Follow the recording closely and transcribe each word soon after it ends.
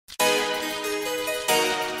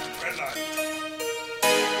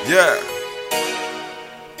Yeah.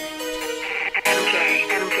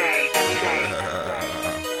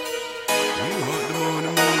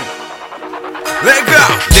 Let go.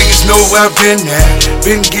 Niggas know where I've been at.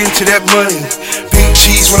 Been getting to that money. Big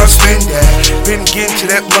cheese when I spend that. Been getting to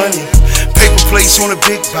that money. Paper plates on a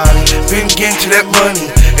big body. Been getting to that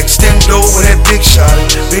money. Extendo with that big shot.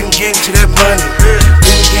 Been getting to that money.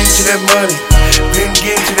 Been getting to that money. Been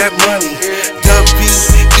getting to that money. W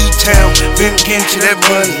E-Town. Been getting to that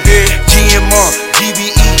money. GMR,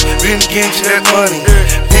 GBE. Been getting to that money.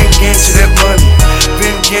 Been getting to that money.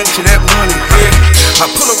 Been getting to that money. I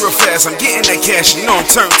pull up real fast, I'm getting that cash, you know I'm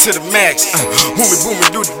turned to the max. Homie booming,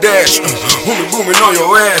 do the dash. Homie booming on your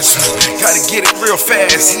ass. Gotta get it real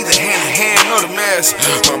fast, either hand to hand or the mask.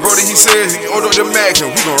 My brother, he says he ordered the mag, and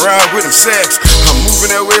we gon' ride with them sacks. I'm moving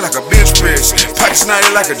that way like a bench press, pockets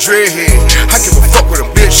knotted like a dreadhead. I give a fuck with a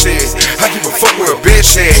bitch said, I give a fuck with a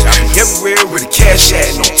bitch said. I be everywhere with the cash at,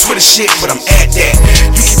 no Twitter shit, but I'm at that.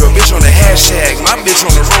 You keep a bitch on the hashtag, my bitch on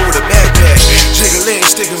the road with a backpack. Jiggle leg,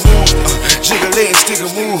 stick and move, jiggle leg, stick and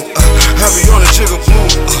move. I be on a jiggle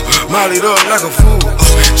move, mollied up like a fool.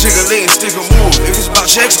 Jiggle leg, stick and move. If it's about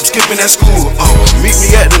checks, I'm skipping that school. Meet me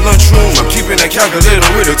at the lunchroom, I'm keeping that calculator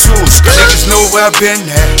with the tools. Niggas know where I've been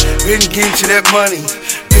at. Been getting to that money.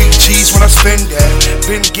 Big cheese when I spend that.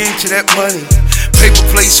 Been getting to that money. Paper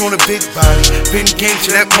plates on a big body. Been getting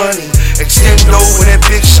to that money. Extendo with that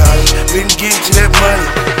big shot. Been getting to that money.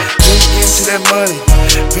 Been getting to that money.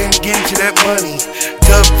 Been getting to that money.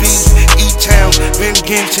 W E-Town. Been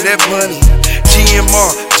getting to that money.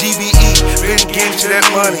 GMR, GBE. Been getting to that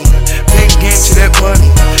money. Been getting to that money.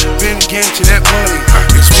 Been getting to that money.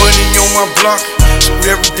 It's money on my block, so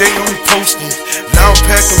every day I'm posting. Now I'm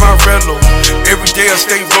packing my relo. Every day I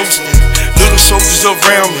stay roasting. Little soldiers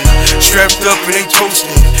around me, strapped up and they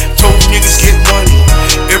toasting. Told niggas get money,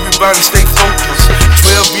 everybody stay focused.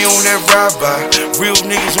 12 be on that ride-by, real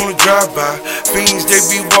niggas on the drive-by. Fiends they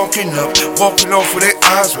be walking up, walking off with their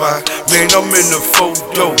eyes wide. Man, I'm in the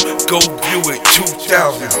photo, go view it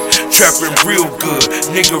 2000. Trapping real good,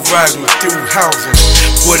 nigga riding through houses.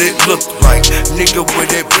 What it look like, nigga where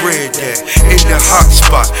that bread at. In the hot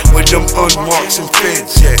spot, where them unmarks and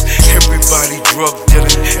feds at. Everybody drug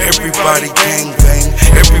dealing, everybody gang bang.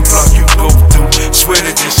 Every block you go through, swear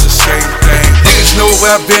that it's the same thing. Niggas know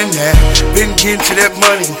where I've been at, been getting to that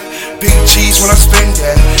money. Big cheese when I spend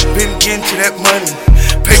that, been getting to that money.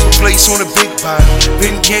 Paper plates on a big body,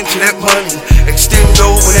 been getting to that money.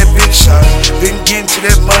 Extendo with that big shot, been getting to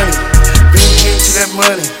that money. Been getting to that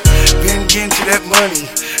money, been getting to that money.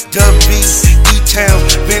 W E-Town,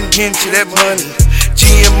 been getting to that money.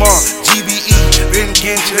 GMR, GBE, been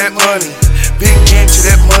getting to that money. Been getting to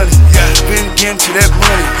that money, been getting to that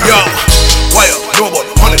money. Yo, why a robot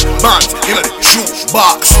 100 bands in a shoe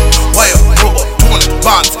box? Why a robot 200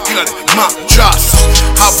 bands in a mattress?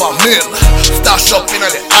 Have a mill, stash up in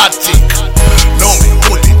the attic. Now me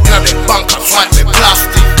put it in the bank and swipe me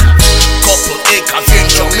plastic. Couple acres in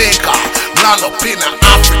Jamaica, land up in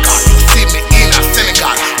Africa. You see me in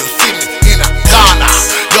Senegal, you see me in Ghana.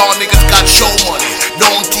 Y'all niggas got show money,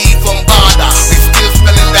 don't even bother. We still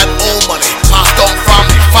spending that old money. Passed on from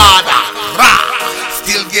the father.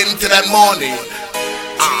 Still getting to that money.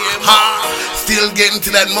 Still getting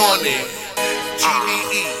to that money.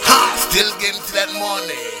 Still getting to that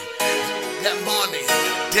money. That money,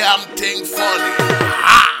 damn thing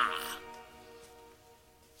funny.